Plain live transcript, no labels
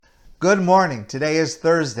Good morning. Today is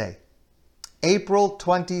Thursday, April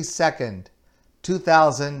 22nd,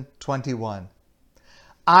 2021.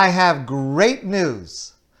 I have great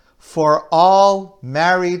news for all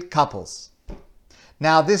married couples.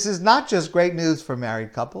 Now, this is not just great news for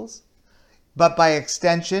married couples, but by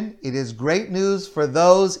extension, it is great news for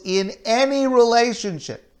those in any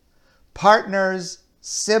relationship: partners,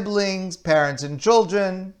 siblings, parents and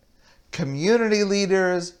children, community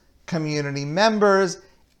leaders, community members.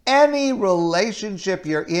 Any relationship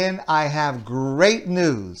you're in, I have great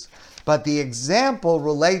news. But the example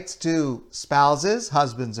relates to spouses,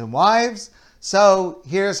 husbands and wives. So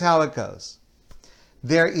here's how it goes.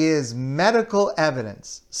 There is medical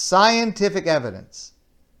evidence, scientific evidence,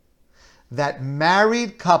 that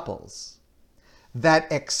married couples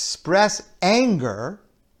that express anger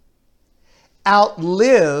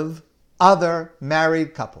outlive other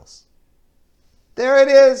married couples. There it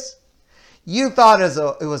is. You thought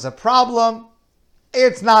it was a problem.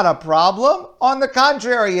 It's not a problem. On the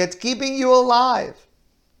contrary, it's keeping you alive.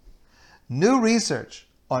 New research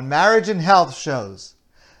on marriage and health shows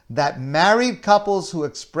that married couples who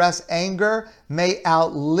express anger may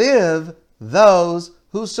outlive those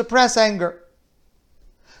who suppress anger.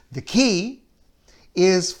 The key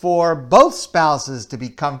is for both spouses to be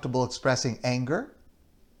comfortable expressing anger,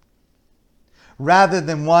 rather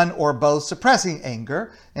than one or both suppressing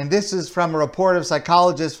anger. And this is from a report of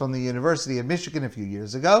psychologists from the University of Michigan a few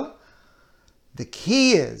years ago. The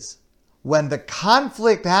key is, when the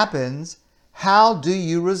conflict happens, how do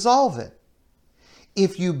you resolve it?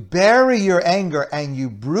 If you bury your anger and you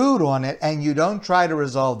brood on it and you don't try to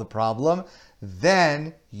resolve the problem,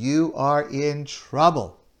 then you are in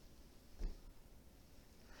trouble.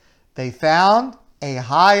 They found a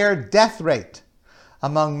higher death rate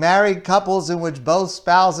among married couples in which both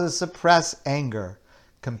spouses suppress anger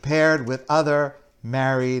compared with other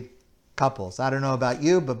married couples. I don't know about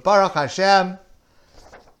you, but Baruch Hashem,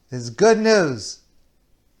 this is good news.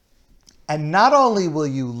 And not only will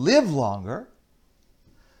you live longer,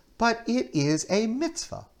 but it is a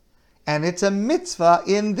mitzvah. And it's a mitzvah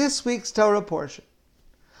in this week's Torah portion.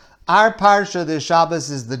 Our parsha this Shabbos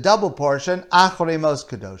is the double portion, Achrei Mos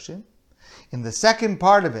Kedoshim. In the second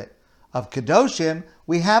part of it, of Kedoshim,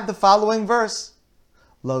 we have the following verse: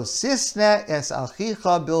 Lo sisne es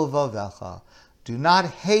achicha bilvovecha. Do not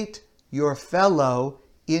hate your fellow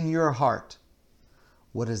in your heart.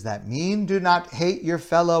 What does that mean, do not hate your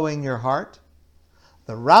fellow in your heart?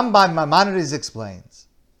 The Rambam Maimonides explains,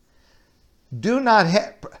 do not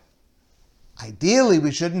hate. Ideally,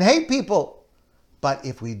 we shouldn't hate people. But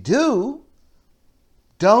if we do,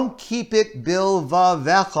 don't keep it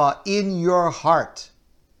bilvavecha, in your heart.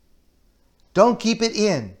 Don't keep it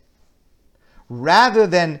in. Rather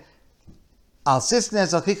than al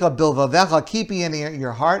sisnes achicha bilvavecha, keeping it in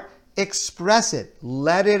your heart, express it.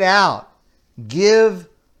 Let it out. Give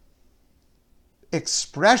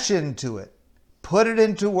expression to it. Put it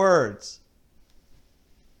into words.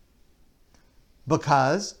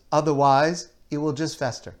 Because otherwise it will just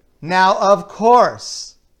fester. Now, of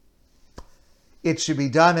course, it should be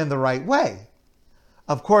done in the right way.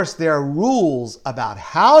 Of course, there are rules about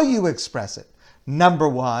how you express it. Number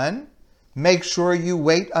one, make sure you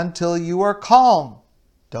wait until you are calm.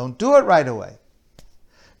 Don't do it right away.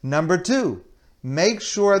 Number two, make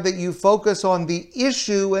sure that you focus on the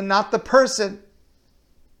issue and not the person.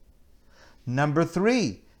 Number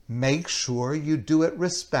three, make sure you do it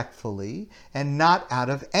respectfully and not out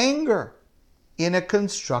of anger, in a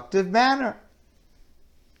constructive manner.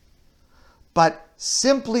 But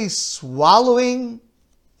simply swallowing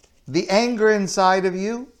the anger inside of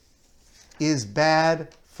you is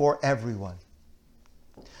bad for everyone.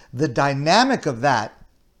 The dynamic of that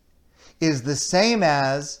is the same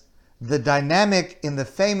as the dynamic in the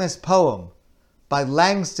famous poem by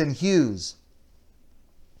Langston Hughes.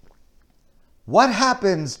 What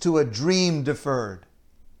happens to a dream deferred?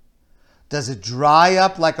 Does it dry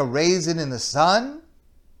up like a raisin in the sun,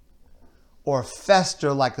 or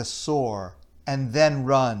fester like a sore and then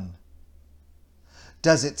run?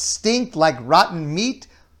 Does it stink like rotten meat,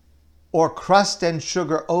 or crust and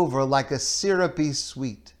sugar over like a syrupy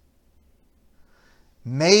sweet?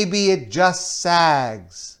 Maybe it just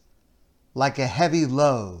sags like a heavy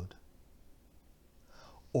load,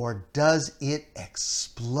 or does it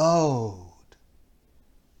explode?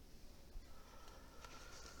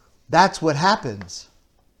 That's what happens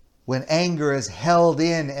when anger is held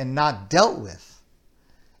in and not dealt with.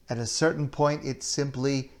 At a certain point, it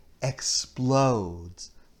simply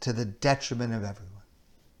explodes to the detriment of everyone.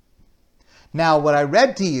 Now, what I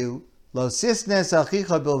read to you Lo sisnes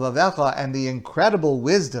achicha bilvavecha, and the incredible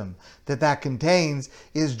wisdom that contains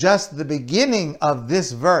is just the beginning of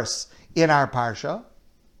this verse in our parsha.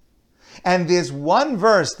 And this one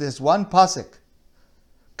verse, this one pasuk,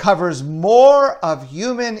 covers more of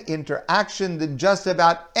human interaction than just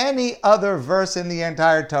about any other verse in the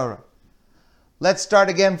entire Torah. Let's start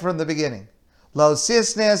again from the beginning. Lo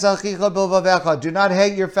sisnes achicha bilvavecha. Do not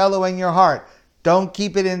hate your fellow in your heart. Don't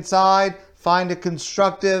keep it inside. Find a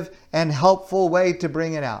constructive and helpful way to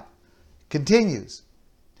bring it out. Continues.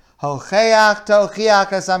 Hocheach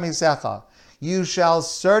tochiach es amisecha. You shall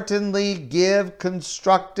certainly give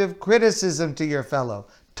constructive criticism to your fellow.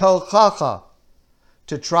 Tochacha.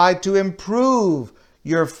 To try to improve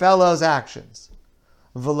your fellow's actions.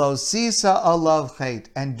 V'lo sisa alav chet.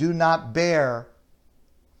 And do not bear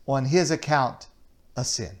on his account a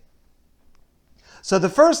sin. So the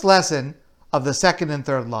first lesson of the second and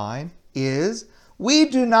third line is, we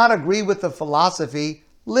do not agree with the philosophy,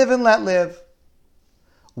 live and let live.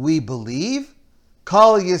 We believe,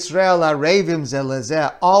 Kol Yisrael Arevim ze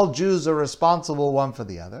lezeh, all Jews are responsible one for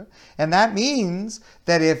the other. And that means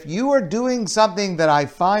that if you are doing something that I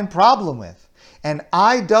find problem with, and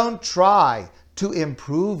I don't try to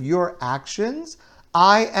improve your actions,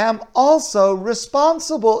 I am also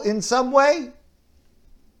responsible in some way.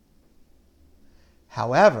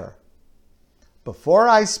 However, before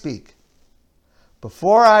I speak,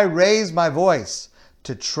 before I raise my voice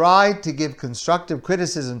to try to give constructive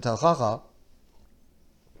criticism to Chacha,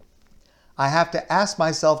 I have to ask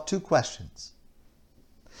myself two questions.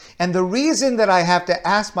 And the reason that I have to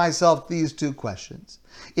ask myself these two questions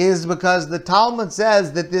is because the Talmud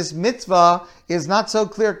says that this mitzvah is not so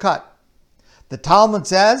clear-cut. The Talmud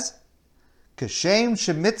says, Kashem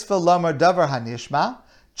shemitzvah lamar davar hanishma,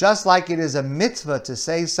 just like it is a mitzvah to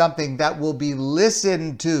say something that will be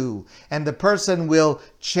listened to and the person will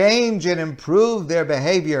change and improve their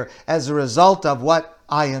behavior as a result of what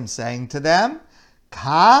I am saying to them.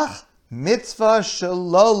 Kach mitzvah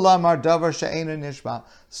shelo lamar davar she'eino nishma.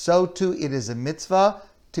 So too it is a mitzvah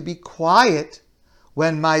to be quiet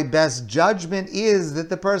when my best judgment is that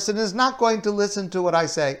the person is not going to listen to what I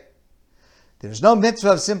say. There's no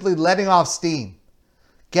mitzvah of simply letting off steam,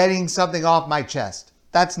 getting something off my chest.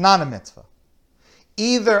 That's not a mitzvah.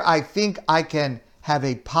 Either I think I can have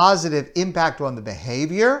a positive impact on the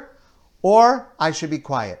behavior, or I should be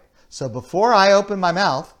quiet. So before I open my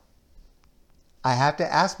mouth, I have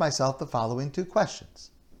to ask myself the following two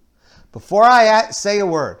questions. Before I say a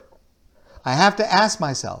word, I have to ask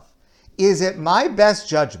myself, is it my best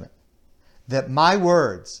judgment that my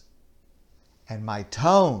words and my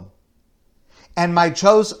tone and my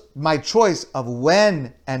choice of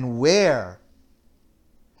when and where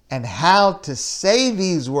and how to say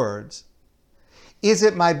these words, is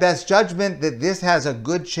it my best judgment that this has a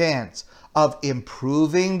good chance of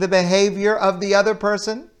improving the behavior of the other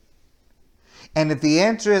person? And if the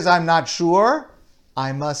answer is I'm not sure,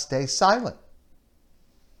 I must stay silent.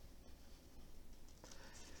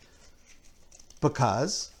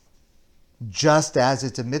 Because just as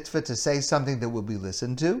it's a mitzvah to say something that will be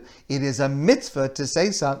listened to, it is a mitzvah to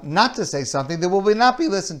say not to say something that will not be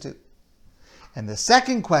listened to. And the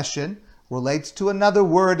second question relates to another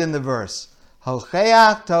word in the verse.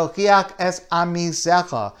 Hocheach tochiach es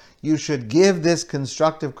amisecha. You should give this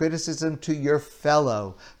constructive criticism to your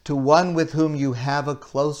fellow, to one with whom you have a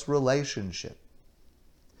close relationship.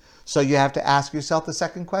 So you have to ask yourself the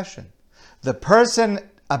second question. The person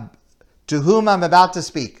to whom I'm about to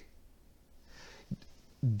speak,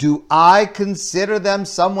 do I consider them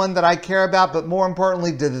someone that I care about, but more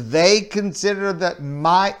importantly, do they consider that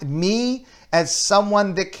me as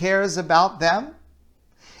someone that cares about them?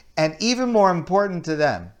 And even more important to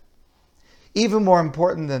them, even more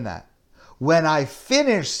important than that, when I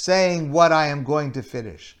finish saying what I am going to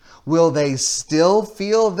finish, will they still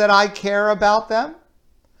feel that I care about them?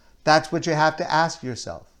 That's what you have to ask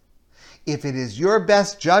yourself. If it is your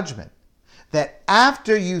best judgment that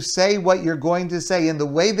after you say what you're going to say in the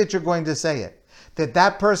way that you're going to say it,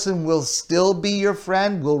 that person will still be your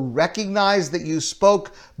friend, will recognize that you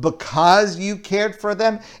spoke because you cared for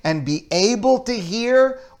them, and be able to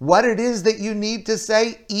hear what it is that you need to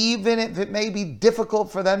say, even if it may be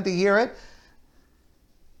difficult for them to hear it,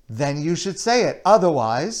 then you should say it.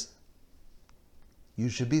 Otherwise, you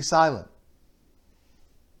should be silent.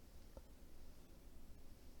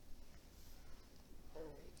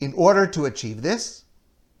 In order to achieve this,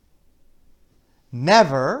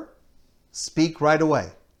 never speak right away.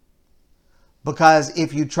 Because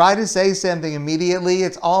if you try to say something immediately,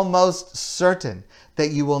 it's almost certain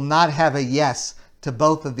that you will not have a yes to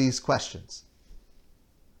both of these questions.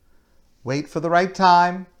 Wait for the right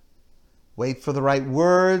time. Wait for the right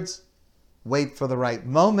words. Wait for the right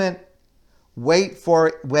moment. Wait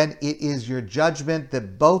for when it is your judgment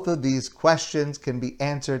that both of these questions can be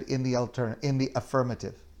answered in the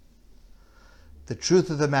affirmative. The truth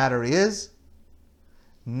of the matter is,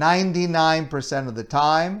 99% of the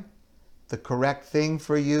time, the correct thing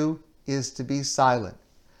for you is to be silent.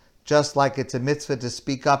 Just like it's a mitzvah to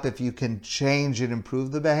speak up if you can change and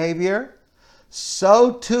improve the behavior,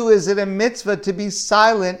 so too is it a mitzvah to be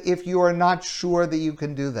silent if you are not sure that you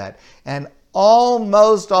can do that. And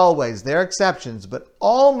almost always, there are exceptions, but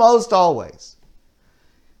almost always,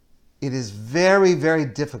 it is very, very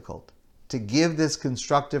difficult to give this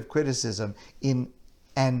constructive criticism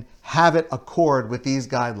and have it accord with these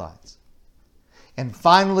guidelines. And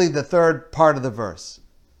finally, the third part of the verse,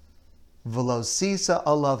 V'lo sisa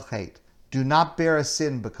alav chet, do not bear a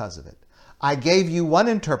sin because of it. I gave you one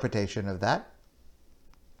interpretation of that,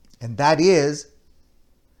 and that is,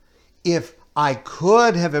 if I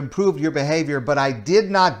could have improved your behavior, but I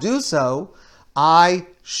did not do so, I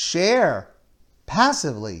share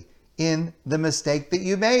passively in the mistake that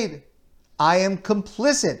you made. I am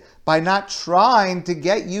complicit by not trying to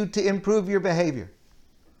get you to improve your behavior.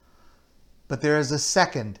 But there is a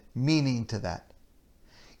second meaning to that.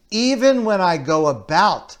 Even when I go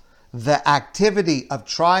about the activity of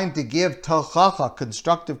trying to give tochacha,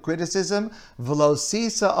 constructive criticism, v'lo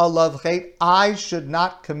sisa alav chet, I should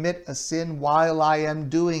not commit a sin while I am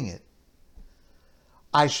doing it.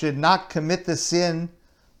 I should not commit the sin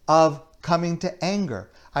of coming to anger.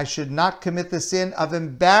 I should not commit the sin of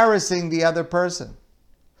embarrassing the other person,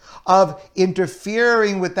 of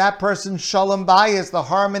interfering with that person's shalom bayis, the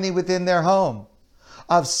harmony within their home,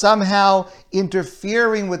 of somehow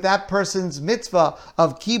interfering with that person's mitzvah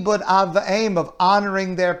of kibud av v'em, of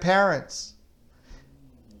honoring their parents.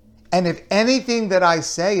 And if anything that I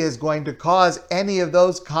say is going to cause any of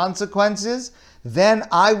those consequences, then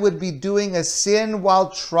I would be doing a sin while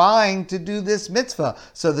trying to do this mitzvah.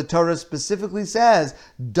 So the Torah specifically says,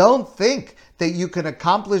 don't think that you can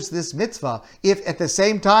accomplish this mitzvah if at the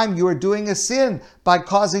same time you are doing a sin by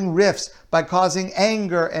causing rifts, by causing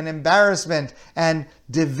anger and embarrassment and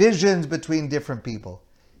divisions between different people.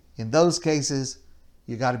 In those cases,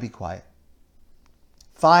 you got to be quiet.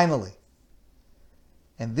 Finally,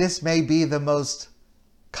 and this may be the most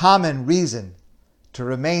common reason to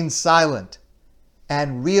remain silent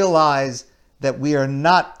and realize that we are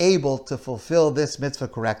not able to fulfill this mitzvah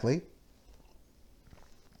correctly.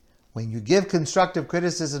 When you give constructive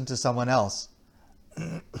criticism to someone else,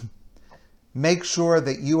 make sure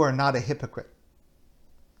that you are not a hypocrite.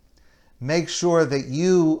 Make sure that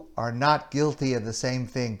you are not guilty of the same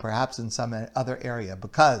thing, perhaps in some other area.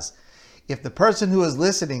 Because if the person who is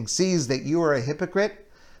listening sees that you are a hypocrite,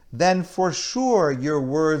 then for sure your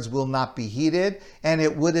words will not be heeded, and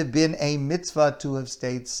it would have been a mitzvah to have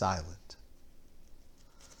stayed silent.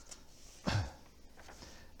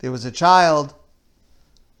 There was a child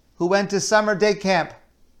who went to summer day camp,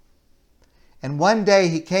 and one day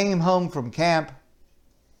he came home from camp,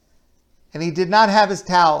 and he did not have his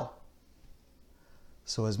towel.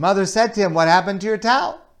 So his mother said to him, "What happened to your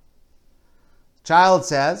towel?" The child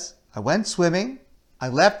says, "I went swimming, I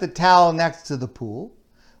left the towel next to the pool.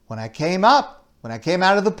 When I came out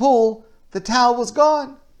of the pool, the towel was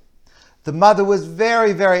gone." The mother was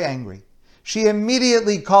very, very angry. She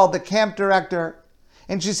immediately called the camp director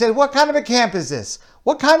and she said, "What kind of a camp is this?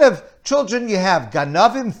 What kind of children you have?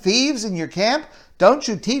 Ganavim, thieves in your camp? Don't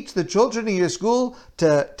you teach the children in your school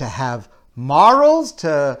to have morals,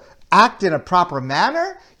 to act in a proper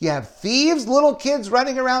manner? You have thieves, little kids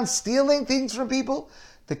running around stealing things from people?"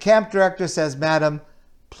 The camp director says, "Madam,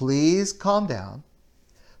 please calm down.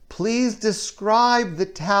 Please describe the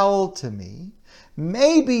towel to me.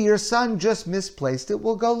 Maybe your son just misplaced it.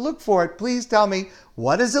 We'll go look for it. Please tell me,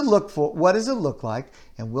 what does it look like?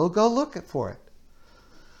 And we'll go look for it."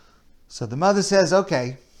 So the mother says,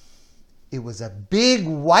 okay, it was a big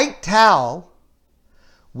white towel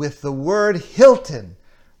with the word Hilton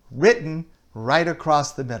written right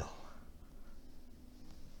across the middle.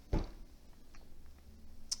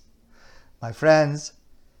 My friends,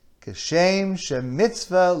 Kashem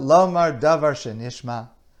shemitzvah lomar davar shenishma,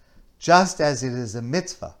 just as it is a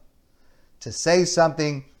mitzvah to say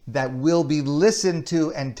something that will be listened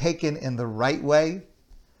to and taken in the right way,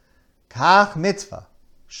 kach mitzvah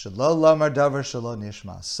shelo lomar davar shelo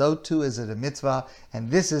nishma, so too is it a mitzvah,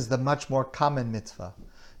 and this is the much more common mitzvah,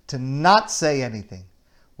 to not say anything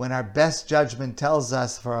when our best judgment tells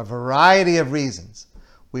us, for a variety of reasons,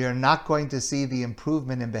 we are not going to see the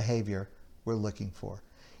improvement in behavior we're looking for.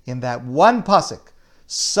 In that one pasuk,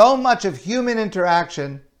 so much of human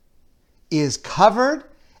interaction is covered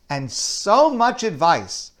and so much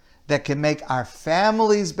advice that can make our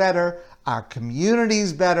families better, our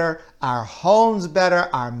communities better, our homes better,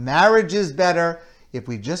 our marriages better, if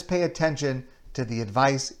we just pay attention to the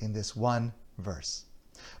advice in this one verse.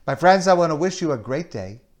 My friends, I want to wish you a great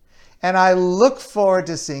day, and I look forward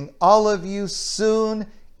to seeing all of you soon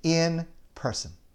in person.